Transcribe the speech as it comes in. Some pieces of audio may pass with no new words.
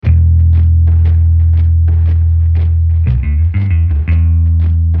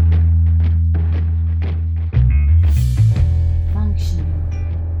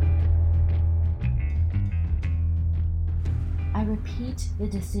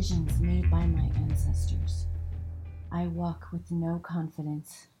decisions made by my ancestors. I walk with no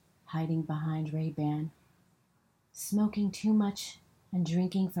confidence, hiding behind Ray-Ban, smoking too much and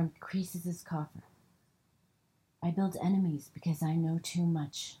drinking from Croesus' coffer. I build enemies because I know too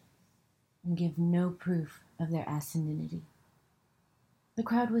much and give no proof of their asininity. The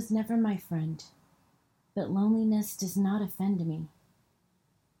crowd was never my friend, but loneliness does not offend me.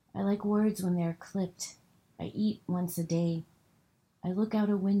 I like words when they are clipped. I eat once a day. I look out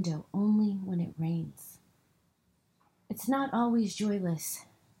a window only when it rains. It's not always joyless,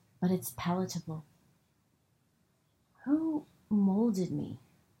 but it's palatable. Who molded me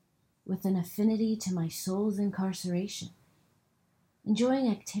with an affinity to my soul's incarceration?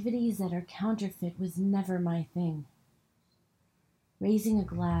 Enjoying activities that are counterfeit was never my thing. Raising a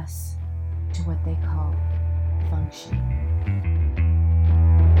glass to what they call functioning.